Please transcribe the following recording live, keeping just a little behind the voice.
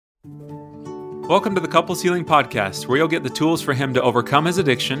Welcome to the Couples Healing Podcast, where you'll get the tools for him to overcome his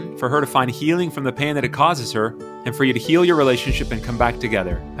addiction, for her to find healing from the pain that it causes her, and for you to heal your relationship and come back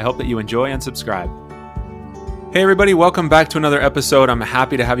together. I hope that you enjoy and subscribe. Hey everybody, welcome back to another episode. I'm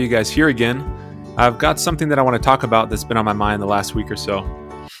happy to have you guys here again. I've got something that I want to talk about that's been on my mind the last week or so.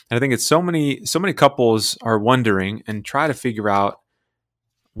 And I think it's so many couples are wondering and try to figure out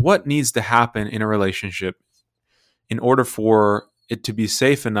what needs to happen in a relationship in order for it to be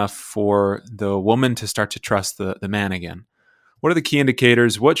safe enough for the woman to start to trust the man again. What are the key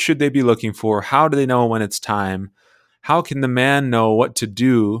indicators? What should they be looking for? How do they know when it's time? How can the man know what to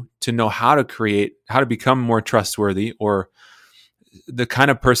do to know how to become more trustworthy, or the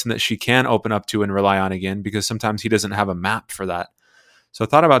kind of person that she can open up to and rely on again, because sometimes he doesn't have a map for that. So I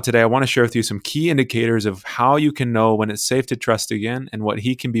thought about today, I want to share with you some key indicators of how you can know when it's safe to trust again and what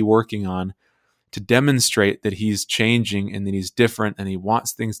he can be working on to demonstrate that he's changing and that he's different and he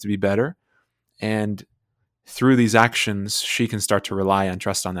wants things to be better. And through these actions, she can start to rely on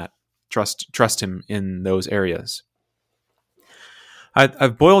trust him in those areas.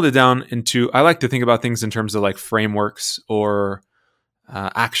 I've boiled it down into, I like to think about things in terms of like frameworks or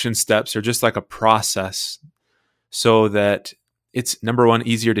action steps, or just like a process, so that it's, number one,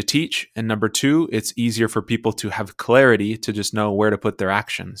 easier to teach, and number two, it's easier for people to have clarity to just know where to put their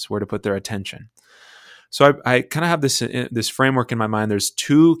actions, where to put their attention. So I kind of have this framework in my mind. There's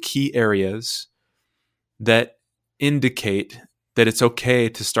two key areas that indicate that it's okay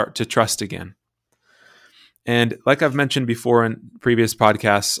to start to trust again. And like I've mentioned before in previous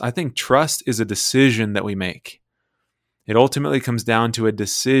podcasts, I think trust is a decision that we make. It ultimately comes down to a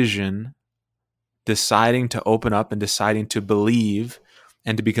decision, deciding to open up and deciding to believe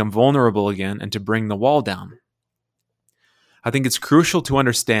and to become vulnerable again and to bring the wall down. I think it's crucial to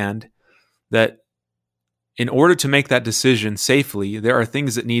understand that in order to make that decision safely, there are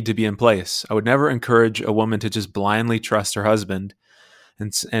things that need to be in place. I would never encourage a woman to just blindly trust her husband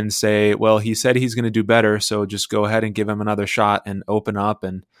and say, well, he said he's going to do better, so just go ahead and give him another shot and open up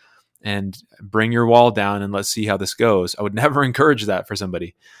and bring your wall down and let's see how this goes. I would never encourage that for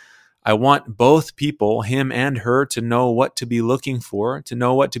somebody. I want both people, him and her, to know what to be looking for, to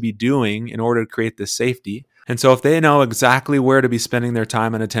know what to be doing in order to create this safety. And so if they know exactly where to be spending their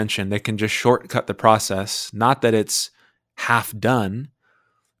time and attention, they can just shortcut the process. Not that it's half done,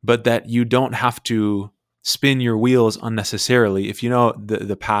 but that you don't have to spin your wheels unnecessarily if you know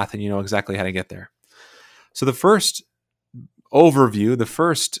the path and you know exactly how to get there. So the first overview, the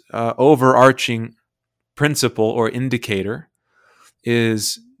first overarching principle or indicator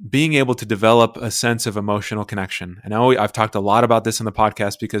is being able to develop a sense of emotional connection. I know I've talked a lot about this in the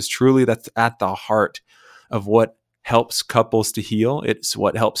podcast because truly that's at the heart of what helps couples to heal. It's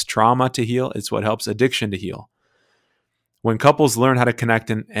what helps trauma to heal. It's what helps addiction to heal. When couples learn how to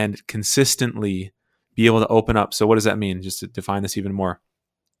connect and consistently be able to open up. So what does that mean? Just to define this even more.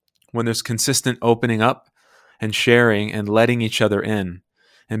 When there's consistent opening up and sharing and letting each other in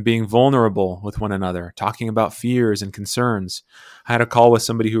and being vulnerable with one another, talking about fears and concerns. I had a call with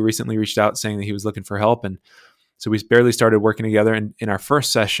somebody who recently reached out saying that he was looking for help. And so we barely started working together. And in our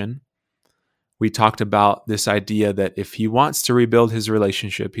first session, we talked about this idea that if he wants to rebuild his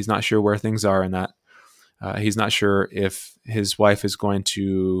relationship, he's not sure where things are in that. He's not sure if his wife is going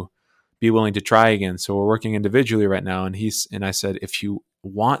to be willing to try again. So we're working individually right now. And I said, if you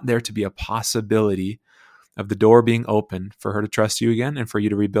want there to be a possibility of the door being open for her to trust you again and for you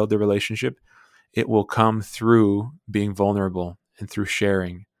to rebuild the relationship, it will come through being vulnerable and through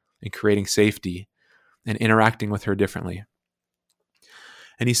sharing and creating safety and interacting with her differently.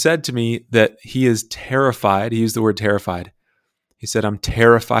 And he said to me that he is terrified. He used the word terrified. He said, I'm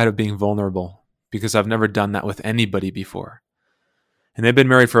terrified of being vulnerable because I've never done that with anybody before. And they've been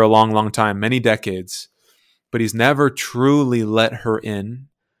married for a long, long time, many decades, but he's never truly let her in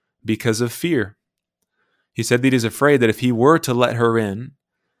because of fear. He said that he's afraid that if he were to let her in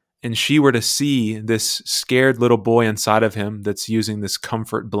and she were to see this scared little boy inside of him that's using this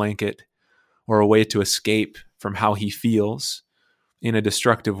comfort blanket or a way to escape from how he feels in a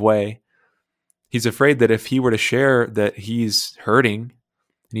destructive way, he's afraid that if he were to share that he's hurting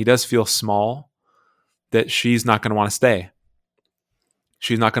and he does feel small, that she's not going to want to stay.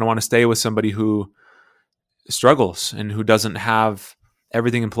 She's not going to want to stay with somebody who struggles and who doesn't have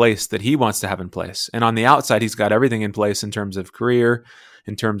everything in place that he wants to have in place. And on the outside, he's got everything in place in terms of career,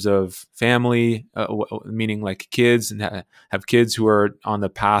 in terms of family, meaning like kids, and have kids who are on the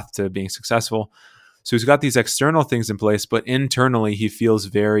path to being successful. So he's got these external things in place, but internally he feels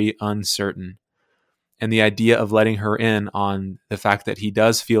very uncertain. And the idea of letting her in on the fact that he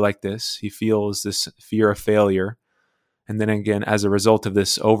does feel like this, he feels this fear of failure, And then again, as a result of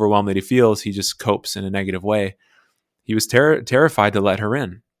this overwhelm that he feels, he just copes in a negative way. He was terrified to let her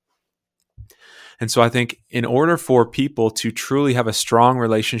in. And so I think in order for people to truly have a strong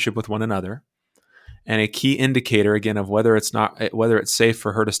relationship with one another, and a key indicator again of whether it's safe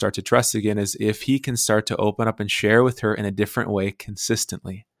for her to start to trust again is if he can start to open up and share with her in a different way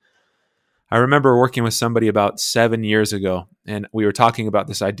consistently. I remember working with somebody about 7 years ago, and we were talking about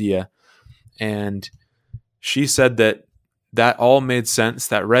this idea, and she said that all made sense,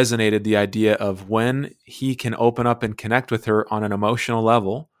 that resonated, the idea of when he can open up and connect with her on an emotional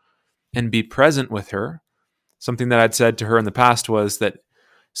level and be present with her. Something that I'd said to her in the past was that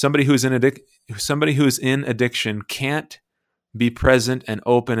somebody who's in addiction can't be present and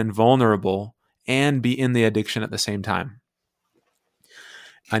open and vulnerable and be in the addiction at the same time.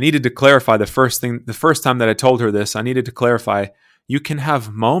 I needed to clarify the first time that I told her this, I needed to clarify, you can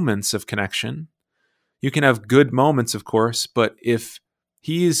have moments of connection. You can have good moments, of course, but if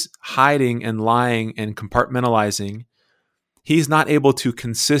he's hiding and lying and compartmentalizing, he's not able to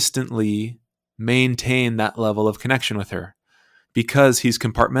consistently maintain that level of connection with her because he's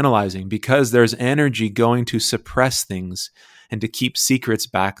compartmentalizing, because there's energy going to suppress things and to keep secrets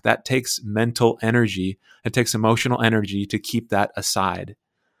back. That takes mental energy. It takes emotional energy to keep that aside.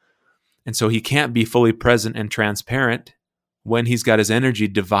 And so he can't be fully present and transparent when he's got his energy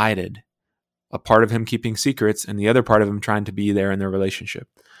divided. A part of him keeping secrets and the other part of him trying to be there in their relationship.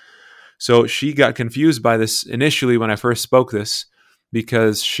 So she got confused by this initially when I first spoke this,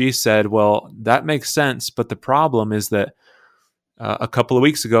 because she said, well, that makes sense. But the problem is that a couple of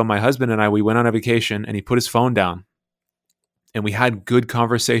weeks ago, my husband and I, we went on a vacation and he put his phone down and we had good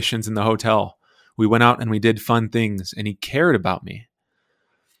conversations in the hotel. We went out and we did fun things and he cared about me.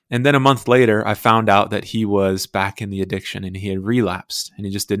 And then a month later, I found out that he was back in the addiction and he had relapsed and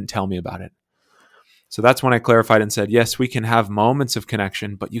he just didn't tell me about it. So that's when I clarified and said, yes, we can have moments of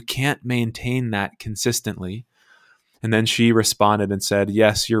connection, but you can't maintain that consistently. And then she responded and said,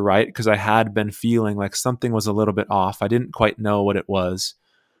 yes, you're right, because I had been feeling like something was a little bit off. I didn't quite know what it was,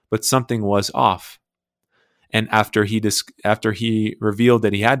 but something was off. And after he revealed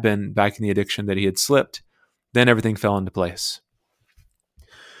that he had been back in the addiction, that he had slipped, then everything fell into place.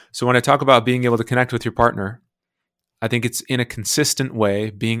 So when I talk about being able to connect with your partner, I think it's in a consistent way,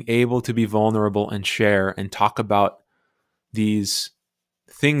 being able to be vulnerable and share and talk about these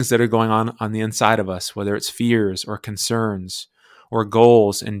things that are going on the inside of us, whether it's fears or concerns or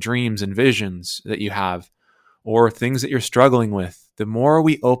goals and dreams and visions that you have, or things that you're struggling with. The more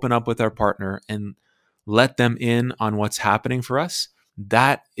we open up with our partner and let them in on what's happening for us,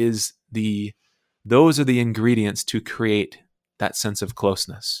 those are the ingredients to create that sense of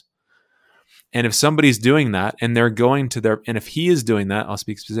closeness. And if somebody's doing that and if he is doing that, I'll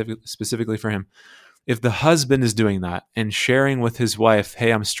speak specifically for him. If the husband is doing that and sharing with his wife,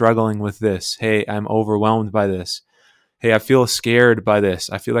 hey, I'm struggling with this. Hey, I'm overwhelmed by this. Hey, I feel scared by this.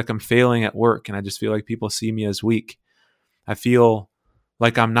 I feel like I'm failing at work and I just feel like people see me as weak. I feel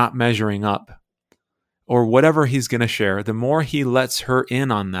like I'm not measuring up. Or whatever he's going to share, the more he lets her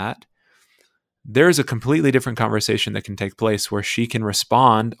in on that, there's a completely different conversation that can take place where she can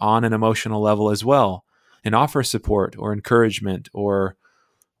respond on an emotional level as well and offer support or encouragement or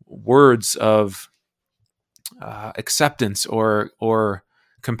words of acceptance or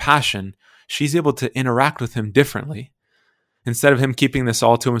compassion. She's able to interact with him differently instead of him keeping this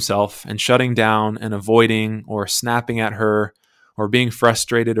all to himself and shutting down and avoiding or snapping at her or being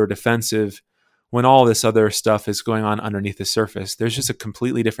frustrated or defensive when all this other stuff is going on underneath the surface. There's just a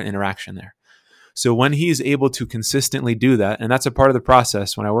completely different interaction there. So when he's able to consistently do that, and that's a part of the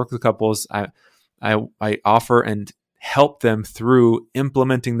process, when I work with couples, I offer and help them through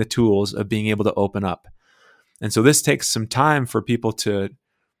implementing the tools of being able to open up. And so this takes some time for people to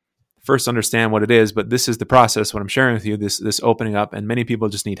first understand what it is, but this is the process, what I'm sharing with you, this opening up, and many people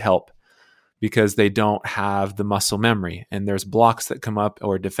just need help because they don't have the muscle memory, and there's blocks that come up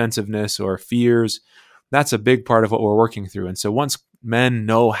or defensiveness or fears. That's a big part of what we're working through. And so once men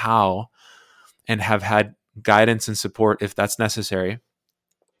know how and have had guidance and support, if that's necessary,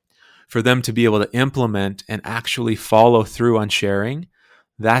 for them to be able to implement and actually follow through on sharing,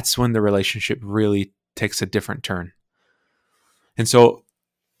 that's when the relationship really takes a different turn. And so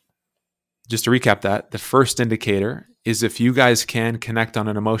just to recap that, the first indicator is if you guys can connect on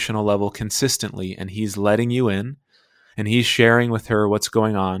an emotional level consistently and he's letting you in and he's sharing with her what's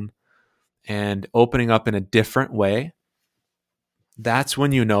going on and opening up in a different way, that's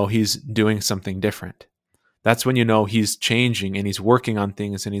when you know he's doing something different. That's when you know he's changing and he's working on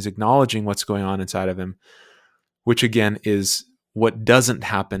things and he's acknowledging what's going on inside of him, which again is what doesn't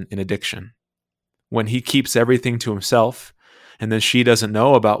happen in addiction. when he keeps everything to himself and then she doesn't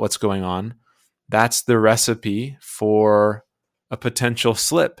know about what's going on, that's the recipe for a potential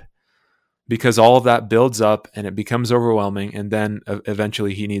slip, because all of that builds up and it becomes overwhelming. And then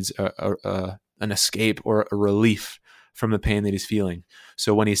eventually he needs an escape or a relief from the pain that he's feeling.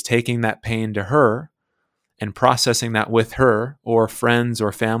 So when he's taking that pain to her and processing that with her or friends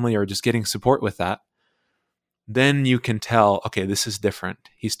or family or just getting support with that, then you can tell, okay, this is different.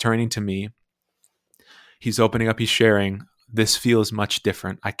 He's turning to me. He's opening up. He's sharing. This feels much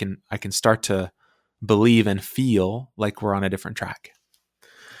different. I can start to believe and feel like we're on a different track.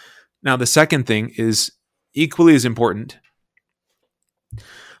 Now, the second thing is equally as important.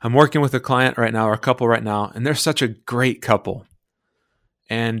 I'm working with a client right now, or a couple right now, and they're such a great couple.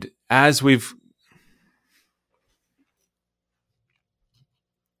 And as we've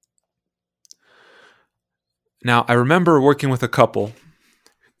Now, I remember working with a couple,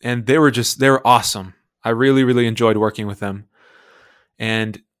 and they were awesome. I really, really enjoyed working with them.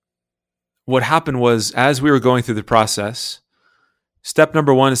 And what happened was, as we were going through the process, step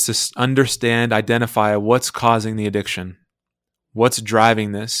number one is to understand, identify what's causing the addiction, what's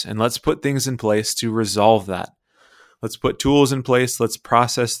driving this, and let's put things in place to resolve that. Let's put tools in place. Let's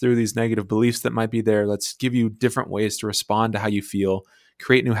process through these negative beliefs that might be there. Let's give you different ways to respond to how you feel,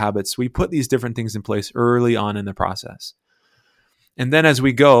 create new habits. We put these different things in place early on in the process. And then as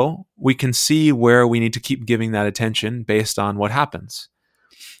we go, we can see where we need to keep giving that attention based on what happens.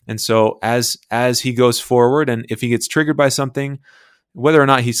 And so as he goes forward, and if he gets triggered by something, whether or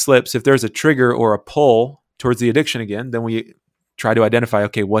not he slips, if there's a trigger or a pull towards the addiction again, then we try to identify,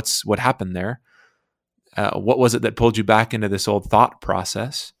 okay, what happened there? What was it that pulled you back into this old thought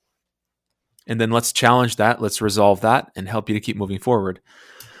process? And then let's challenge that. Let's resolve that and help you to keep moving forward.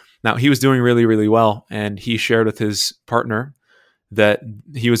 Now, he was doing really, really well. And he shared with his partner that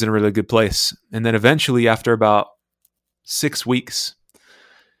he was in a really good place. And then eventually, after about 6 weeks,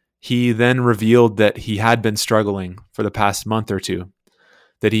 he then revealed that he had been struggling for the past month or two,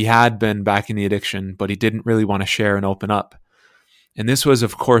 that he had been back in the addiction, but he didn't really want to share and open up. And this was,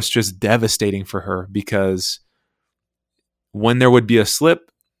 of course, just devastating for her, because when there would be a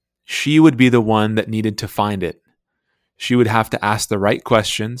slip, she would be the one that needed to find it. She would have to ask the right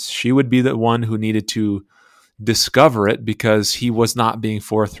questions. She would be the one who needed to discover it, because he was not being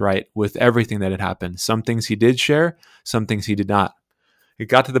forthright with everything that had happened. Some things he did share, some things he did not. It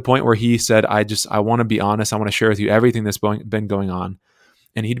got to the point where he said, I want to be honest. I want to share with you everything that's been going on.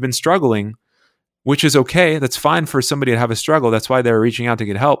 And he'd been struggling, which is okay. That's fine for somebody to have a struggle. That's why they're reaching out to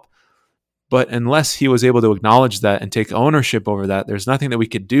get help. But unless he was able to acknowledge that and take ownership over that, there's nothing that we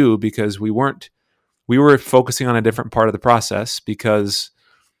could do, because we were focusing on a different part of the process. Because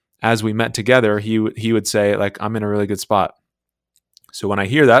as we met together, he would say, like, I'm in a really good spot. So when I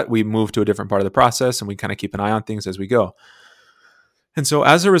hear that, we move to a different part of the process, and we kind of keep an eye on things as we go. And so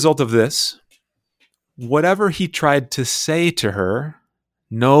as a result of this, whatever he tried to say to her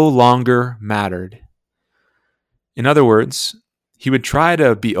no longer mattered. In other words, he would try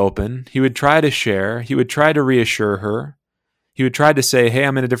to be open. He would try to share. He would try to reassure her. He would try to say, hey,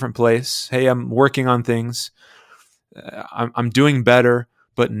 I'm in a different place. Hey, I'm working on things. I'm doing better.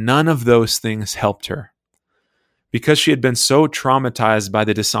 But none of those things helped her, because she had been so traumatized by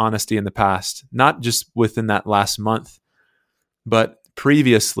the dishonesty in the past, not just within that last month, but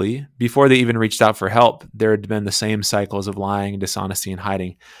previously, before they even reached out for help. There had been the same cycles of lying, dishonesty, and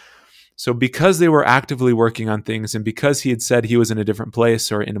hiding. So because they were actively working on things, and because he had said he was in a different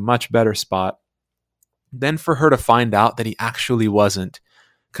place or in a much better spot, then for her to find out that he actually wasn't,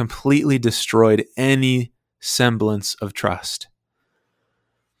 completely destroyed any semblance of trust.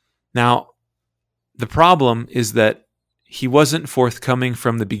 Now, the problem is that he wasn't forthcoming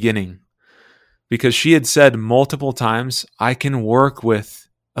from the beginning, because she had said multiple times, I can work with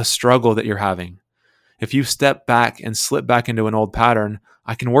a struggle that you're having. If you step back and slip back into an old pattern,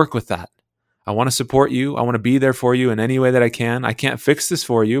 I can work with that. I want to support you. I want to be there for you in any way that I can. I can't fix this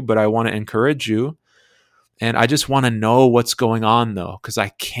for you, but I want to encourage you. And I just want to know what's going on, though, because I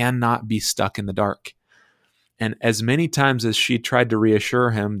cannot be stuck in the dark. And as many times as she tried to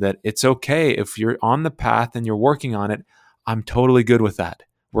reassure him that it's okay if you're on the path and you're working on it, I'm totally good with that.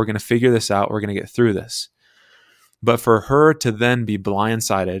 We're going to figure this out. We're going to get through this. But for her to then be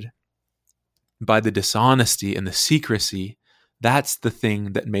blindsided by the dishonesty and the secrecy, that's the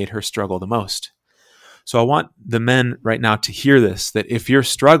thing that made her struggle the most. So I want the men right now to hear this, that if you're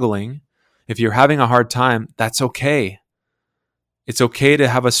struggling, if you're having a hard time, that's okay. It's okay to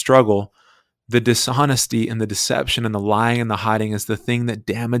have a struggle. The dishonesty and the deception and the lying and the hiding is the thing that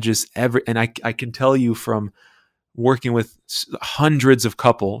damages and I can tell you from working with hundreds of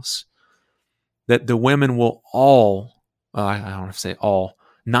couples that the women will all, I don't want to say all,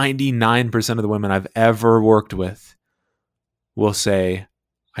 99% of the women I've ever worked with will say,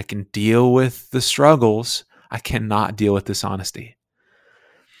 I can deal with the struggles, I cannot deal with dishonesty.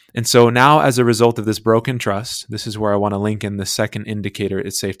 And so now, as a result of this broken trust, this is where I want to link in the second indicator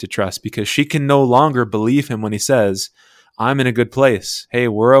it's safe to trust, because she can no longer believe him when he says, I'm in a good place. Hey,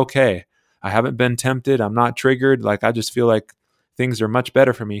 we're okay. I haven't been tempted. I'm not triggered. Like, I just feel like things are much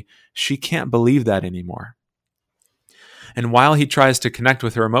better for me. She can't believe that anymore. And while he tries to connect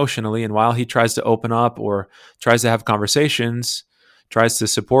with her emotionally, and while he tries to open up or tries to have conversations, tries to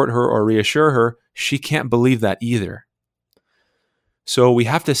support her or reassure her, she can't believe that either. So we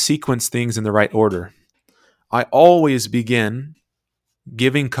have to sequence things in the right order. I always begin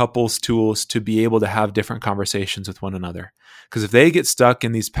giving couples tools to be able to have different conversations with one another. Because if they get stuck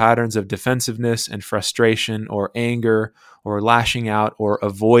in these patterns of defensiveness and frustration or anger or lashing out or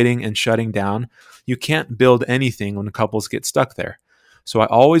avoiding and shutting down, you can't build anything when couples get stuck there. So I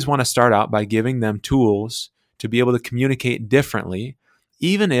always want to start out by giving them tools to be able to communicate differently,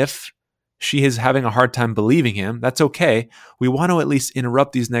 even if she is having a hard time believing him. That's okay. We want to at least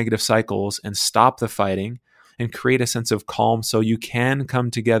interrupt these negative cycles and stop the fighting and create a sense of calm so you can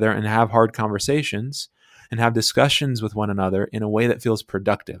come together and have hard conversations and have discussions with one another in a way that feels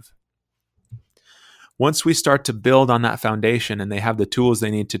productive. Once we start to build on that foundation and they have the tools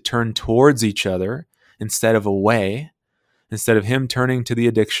they need to turn towards each other instead of away, instead of him turning to the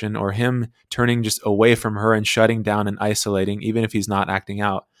addiction or him turning just away from her and shutting down and isolating, even if he's not acting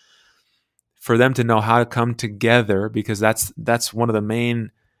out, for them to know how to come together, because that's one of the main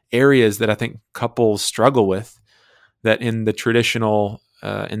areas that I think couples struggle with, that in the traditional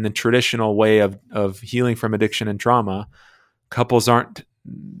way of healing from addiction and trauma, couples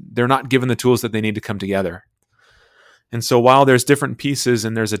they're not given the tools that they need to come together. And so while there's different pieces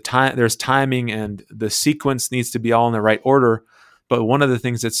and there's timing and the sequence needs to be all in the right order, but one of the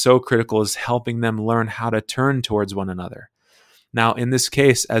things that's so critical is helping them learn how to turn towards one another. Now, in this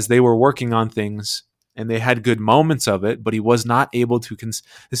case, as they were working on things and they had good moments of it, but he was not able to,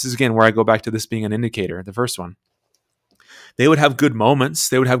 this is again where I go back to this being an indicator, the first one. They would have good moments,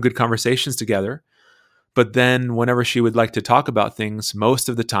 they would have good conversations together, but then whenever she would like to talk about things, most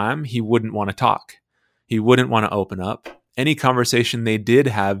of the time he wouldn't want to talk. He wouldn't want to open up. Any conversation they did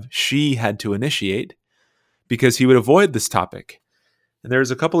have, she had to initiate because he would avoid this topic. And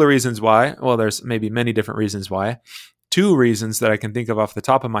there's a couple of reasons why. Well, there's maybe many different reasons why. 2 reasons that I can think of off the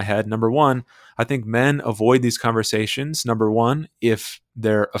top of my head. Number one, I think men avoid these conversations. Number one, if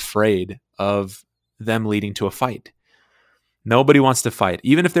they're afraid of them leading to a fight. Nobody wants to fight.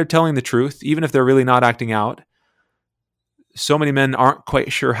 Even if they're telling the truth, even if they're really not acting out, so many men aren't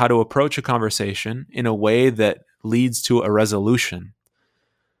quite sure how to approach a conversation in a way that leads to a resolution,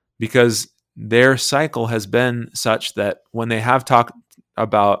 because their cycle has been such that when they have talked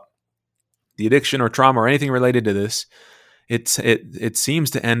about the addiction or trauma or anything related to this, it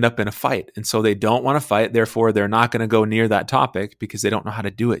seems to end up in a fight. And so they don't want to fight. Therefore, they're not going to go near that topic because they don't know how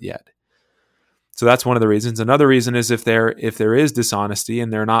to do it yet. So that's one of the reasons. Another reason is if there is dishonesty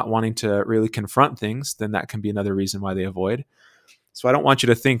and they're not wanting to really confront things, then that can be another reason why they avoid. So I don't want you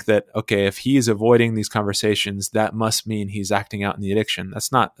to think that, okay, if he's avoiding these conversations, that must mean he's acting out in the addiction.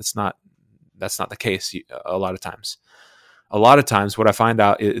 That's not the case a lot of times. A lot of times what I find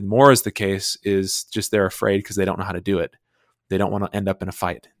out more is the case is just they're afraid because they don't know how to do it. They don't want to end up in a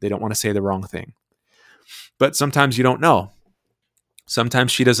fight. They don't want to say the wrong thing. But sometimes you don't know.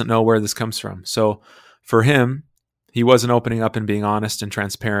 Sometimes she doesn't know where this comes from. So for him, he wasn't opening up and being honest and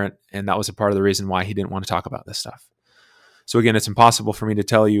transparent, and that was a part of the reason why he didn't want to talk about this stuff. So again, it's impossible for me to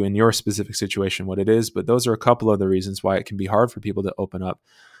tell you in your specific situation what it is, but those are a couple of the reasons why it can be hard for people to open up.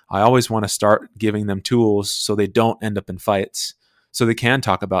 I always want to start giving them tools so they don't end up in fights, so they can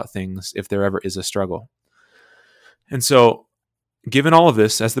talk about things if there ever is a struggle. And so, given all of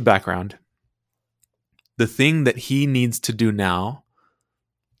this as the background, the thing that he needs to do now,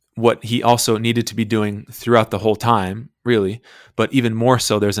 what he also needed to be doing throughout the whole time, really, but even more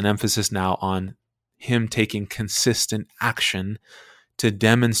so, there's an emphasis now on him taking consistent action to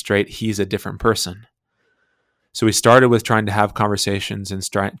demonstrate he's a different person. So we started with trying to have conversations and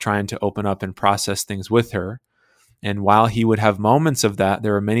trying to open up and process things with her. And while he would have moments of that,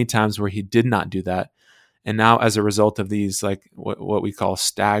 there were many times where he did not do that. And now as a result of these, like what we call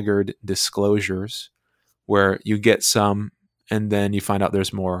staggered disclosures, where you get some and then you find out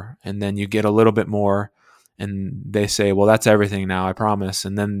there's more, and then you get a little bit more and they say, well, that's everything now, I promise.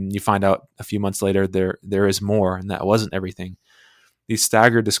 And then you find out a few months later there is more, and that wasn't everything. These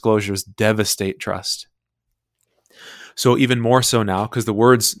staggered disclosures devastate trust. So even more so now, because the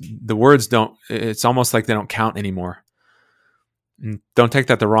words don't, it's almost like they don't count anymore. And don't take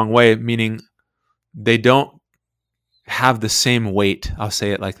that the wrong way, meaning they don't have the same weight. I'll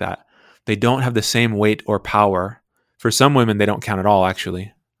say it like that. They don't have the same weight or power. For some women, they don't count at all,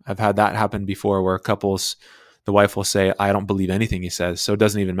 actually. I've had that happen before where couples, the wife will say, I don't believe anything he says, so it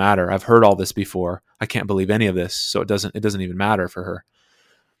doesn't even matter. I've heard all this before. I can't believe any of this, so it doesn't even matter for her.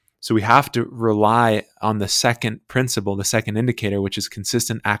 So we have to rely on the second principle, the second indicator, which is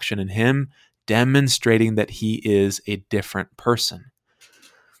consistent action in him demonstrating that he is a different person.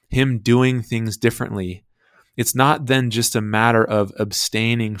 Him doing things differently. It's not then just a matter of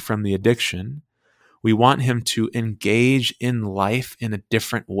abstaining from the addiction. We want him to engage in life in a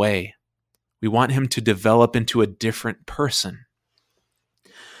different way. We want him to develop into a different person.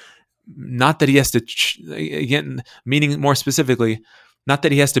 Not that he has to, again, meaning more specifically, not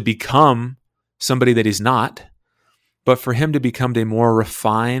that he has to become somebody that he's not, but for him to become a more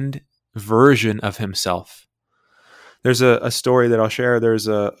refined version of himself. There's a story that I'll share. There's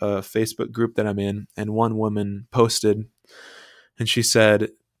a Facebook group that I'm in, and one woman posted, and she said,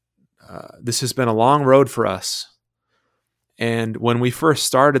 this has been a long road for us. And when we first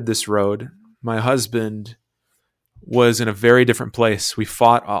started this road, my husband was in a very different place. We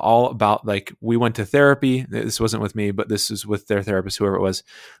fought all about, like, we went to therapy. This wasn't with me, but this is with their therapist, whoever it was.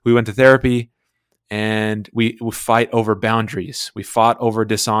 We went to therapy. And we fight over boundaries. We fought over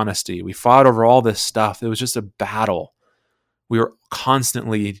dishonesty. We fought over all this stuff. It was just a battle. We were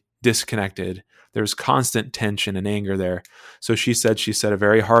constantly disconnected. There was constant tension and anger there. So she set a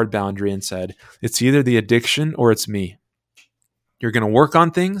very hard boundary and said, it's either the addiction or it's me. You're going to work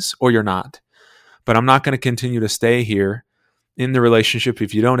on things or you're not. But I'm not going to continue to stay here in the relationship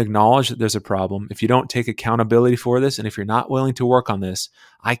if you don't acknowledge that there's a problem, if you don't take accountability for this, and if you're not willing to work on this,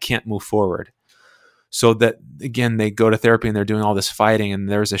 I can't move forward. So that, again, they go to therapy and they're doing all this fighting, and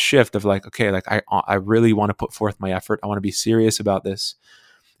there's a shift of like, okay, like I really want to put forth my effort. I want to be serious about this.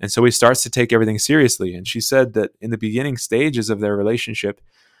 And so he starts to take everything seriously. And she said that in the beginning stages of their relationship,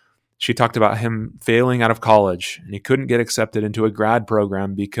 she talked about him failing out of college, and he couldn't get accepted into a grad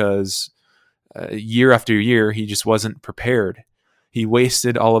program because year after year, he just wasn't prepared. He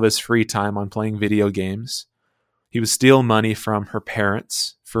wasted all of his free time on playing video games. He would steal money from her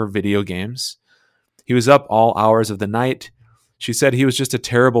parents for video games. He was up all hours of the night. She said he was just a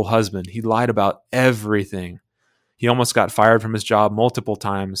terrible husband. He lied about everything. He almost got fired from his job multiple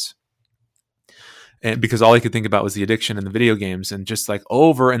times, and because all he could think about was the addiction and the video games, and just like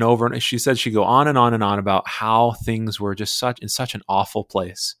over and over. And she said she'd go on and on and on about how things were just in such an awful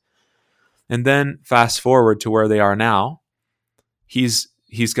place. And then fast forward to where they are now. He's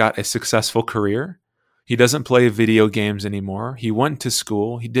got a successful career. He doesn't play video games anymore. He went to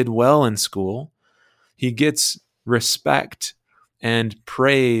school. He did well in school. He gets respect and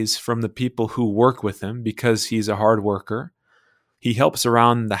praise from the people who work with him because he's a hard worker. He helps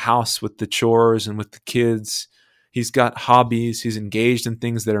around the house with the chores and with the kids. He's got hobbies. He's engaged in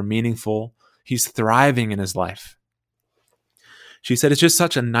things that are meaningful. He's thriving in his life. She said it's just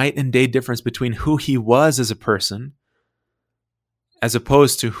such a night and day difference between who he was as a person as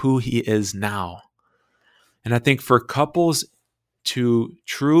opposed to who he is now. And I think for couples to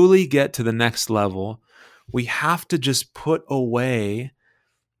truly get to the next level, we have to just put away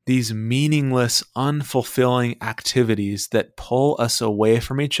these meaningless, unfulfilling activities that pull us away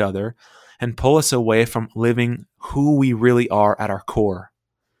from each other and pull us away from living who we really are at our core.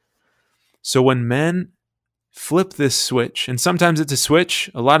 So when men flip this switch, and sometimes it's a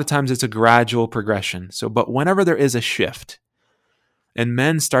switch, a lot of times it's a gradual progression. But whenever there is a shift and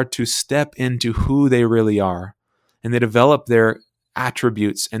men start to step into who they really are, and they develop their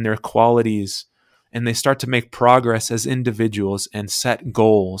attributes and their qualities, and they start to make progress as individuals and set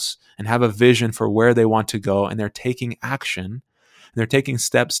goals and have a vision for where they want to go, and they're taking action, and they're taking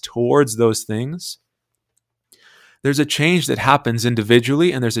steps towards those things, there's a change that happens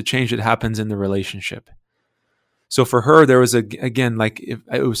individually, and there's a change that happens in the relationship. So for her, there was it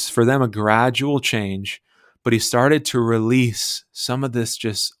was for them a gradual change, but he started to release some of this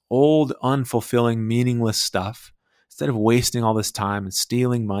just old, unfulfilling, meaningless stuff. Instead of wasting all this time and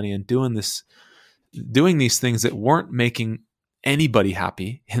stealing money and doing these things that weren't making anybody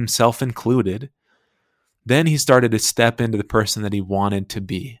happy, himself included, then he started to step into the person that he wanted to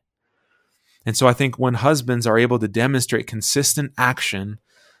be. And so I think when husbands are able to demonstrate consistent action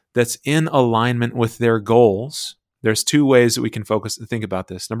that's in alignment with their goals, there's two ways that we can focus and think about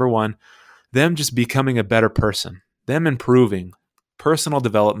this. Number one, them just becoming a better person, them improving, personal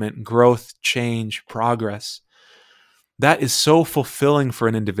development, growth, change, progress. That is so fulfilling for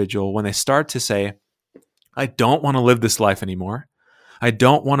an individual when they start to say, I don't want to live this life anymore. I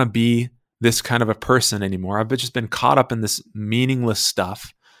don't want to be this kind of a person anymore. I've just been caught up in this meaningless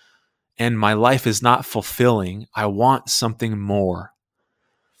stuff and my life is not fulfilling. I want something more.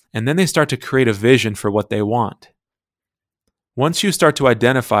 And then they start to create a vision for what they want. Once you start to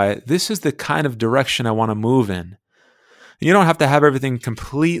identify, this is the kind of direction I want to move in. You don't have to have everything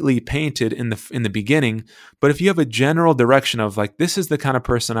completely painted in the beginning, but if you have a general direction of like, this is the kind of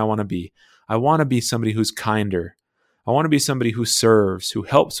person I want to be. I want to be somebody who's kinder. I want to be somebody who serves, who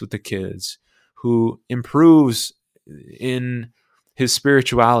helps with the kids, who improves in his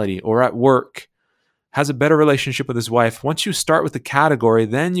spirituality or at work, has a better relationship with his wife. Once you start with the category,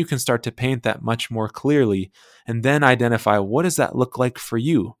 then you can start to paint that much more clearly and then identify, what does that look like for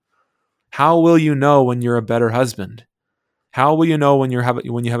you? How will you know when you're a better husband? How will you know when you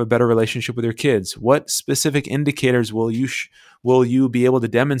have a better relationship with your kids? What specific indicators will you be able to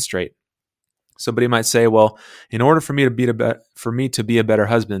demonstrate? Somebody might say, well, in order for me to be a better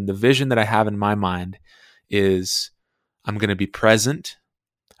husband, the vision that I have in my mind is I'm going to be present.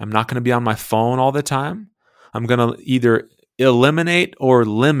 I'm not going to be on my phone all the time. I'm going to either eliminate or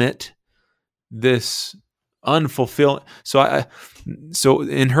limit this unfulfilled. So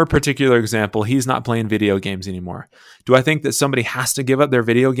in her particular example, he's not playing video games anymore. Do I think that somebody has to give up their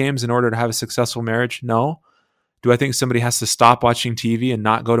video games in order to have a successful marriage? No. Do I think somebody has to stop watching TV and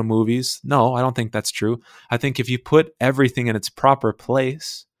not go to movies? No, I don't think that's true. I think if you put everything in its proper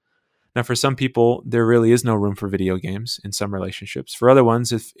place. Now, for some people, there really is no room for video games in some relationships. For other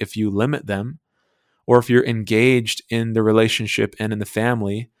ones, if you limit them, or if you're engaged in the relationship and in the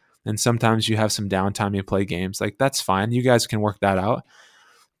family, and sometimes you have some downtime, you play games, like that's fine. You guys can work that out.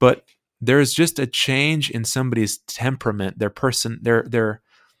 But there's just a change in somebody's temperament, their person,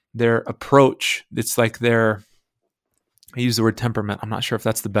 their approach. It's like I use the word temperament. I'm not sure if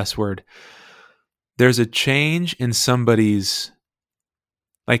that's the best word. There's a change in somebody's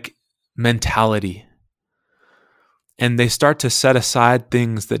like mentality. And they start to set aside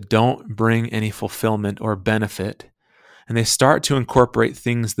things that don't bring any fulfillment or benefit. And they start to incorporate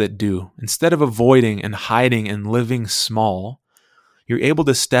things that do. Instead of avoiding and hiding and living small, you're able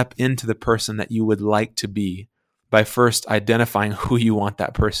to step into the person that you would like to be by first identifying who you want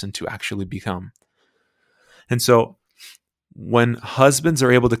that person to actually become. And so when husbands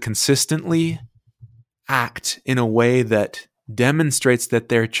are able to consistently act in a way that demonstrates that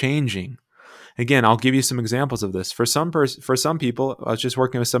they're changing, again, I'll give you some examples of this. For some people, I was just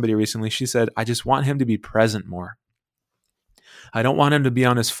working with somebody recently. She said, I just want him to be present more. I don't want him to be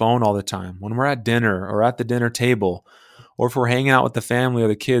on his phone all the time. When we're at dinner or at the dinner table, or if we're hanging out with the family or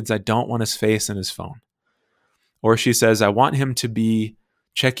the kids, I don't want his face in his phone. Or she says, I want him to be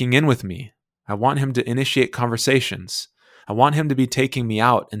checking in with me. I want him to initiate conversations. I want him to be taking me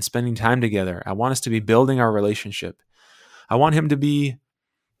out and spending time together. I want us to be building our relationship. I want him to be,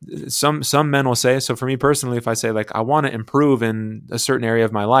 some men will say, so for me personally, if I say like, I want to improve in a certain area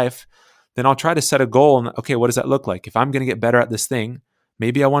of my life, then I'll try to set a goal and, okay, what does that look like? If I'm going to get better at this thing,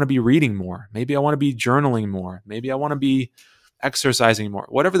 maybe I want to be reading more. Maybe I want to be journaling more. Maybe I want to be exercising more.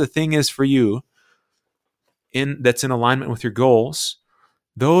 Whatever the thing is for you that's in alignment with your goals,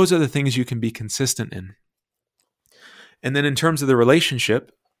 those are the things you can be consistent in. And then in terms of the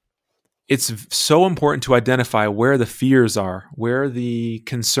relationship, it's so important to identify where the fears are, where the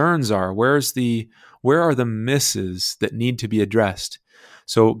concerns are, where are the misses that need to be addressed.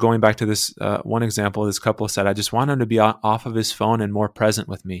 So going back to this one example, this couple said, I just want him to be off of his phone and more present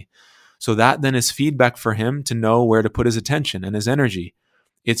with me. So that then is feedback for him to know where to put his attention and his energy.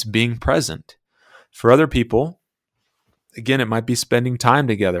 It's being present. For other people, again, it might be spending time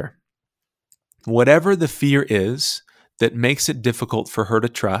together. Whatever the fear is that makes it difficult for her to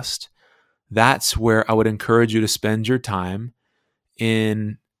trust, that's where I would encourage you to spend your time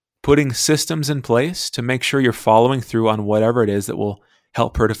in putting systems in place to make sure you're following through on whatever it is that will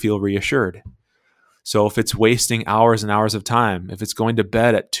help her to feel reassured. So if it's wasting hours and hours of time, if it's going to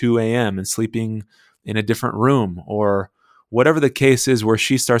bed at 2 a.m. and sleeping in a different room, or whatever the case is where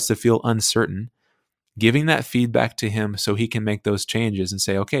she starts to feel uncertain, giving that feedback to him so he can make those changes and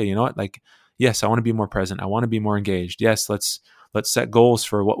say, okay, you know what? Like, yes, I want to be more present. I want to be more engaged. Yes, let's set goals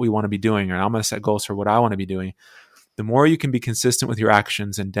for what we want to be doing, or I'm going to set goals for what I want to be doing. The more you can be consistent with your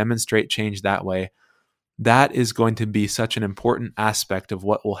actions and demonstrate change that way, that is going to be such an important aspect of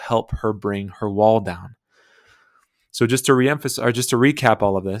what will help her bring her wall down. So just to recap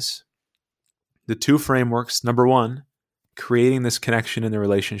all of this, the two frameworks: number one, creating this connection in the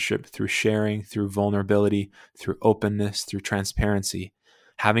relationship through sharing, through vulnerability, through openness, through transparency,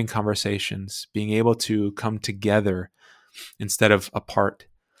 having conversations, being able to come together instead of apart.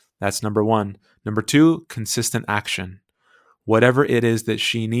 That's number one. Number two, consistent action. Whatever it is that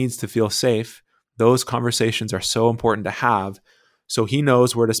she needs to feel safe, those conversations are so important to have so he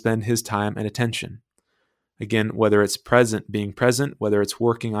knows where to spend his time and attention. Again, whether it's being present, whether it's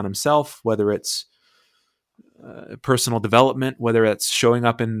working on himself, whether it's personal development, whether it's showing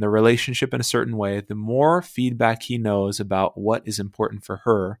up in the relationship in a certain way, the more feedback he knows about what is important for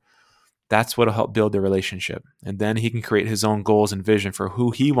her, that's what will help build the relationship. And then he can create his own goals and vision for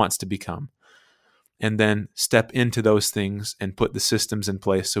who he wants to become. And then step into those things and put the systems in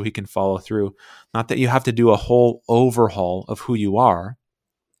place so he can follow through. Not that you have to do a whole overhaul of who you are.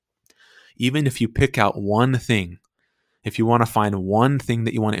 Even if you pick out one thing, if you want to find one thing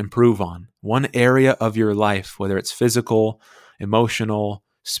that you want to improve on, one area of your life, whether it's physical, emotional,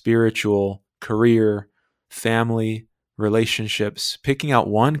 spiritual, career, family, relationships, picking out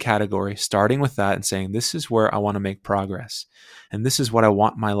one category, starting with that and saying, this is where I want to make progress. And this is what I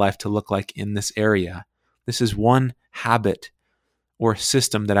want my life to look like in this area. This is one habit or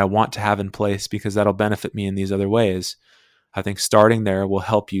system that I want to have in place because that'll benefit me in these other ways. I think starting there will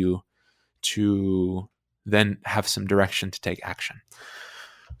help you to then have some direction to take action.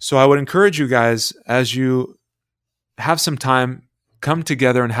 So I would encourage you guys, as you have some time, come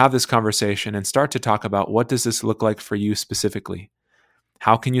together and have this conversation and start to talk about what does this look like for you specifically?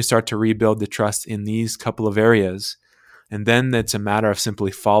 How can you start to rebuild the trust in these couple of areas? And then it's a matter of simply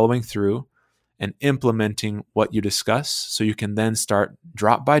following through and implementing what you discuss so you can then start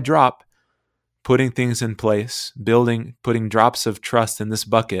drop by drop, putting things in place, putting drops of trust in this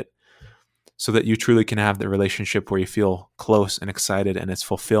bucket so that you truly can have the relationship where you feel close and excited and it's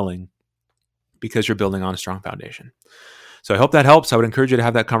fulfilling because you're building on a strong foundation. So I hope that helps. I would encourage you to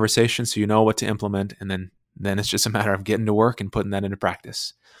have that conversation so you know what to implement, and then it's just a matter of getting to work and putting that into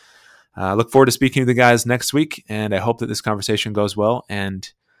practice. I look forward to speaking to the guys next week, and I hope that this conversation goes well,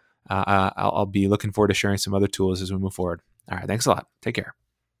 and I'll be looking forward to sharing some other tools as we move forward. All right, thanks a lot. Take care.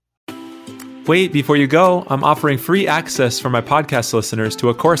 Wait, before you go, I'm offering free access for my podcast listeners to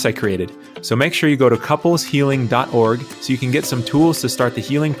a course I created. So make sure you go to coupleshealing.org so you can get some tools to start the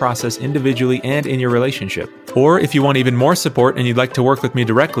healing process individually and in your relationship. Or if you want even more support and you'd like to work with me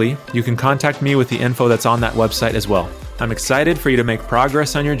directly, you can contact me with the info that's on that website as well. I'm excited for you to make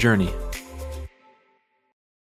progress on your journey.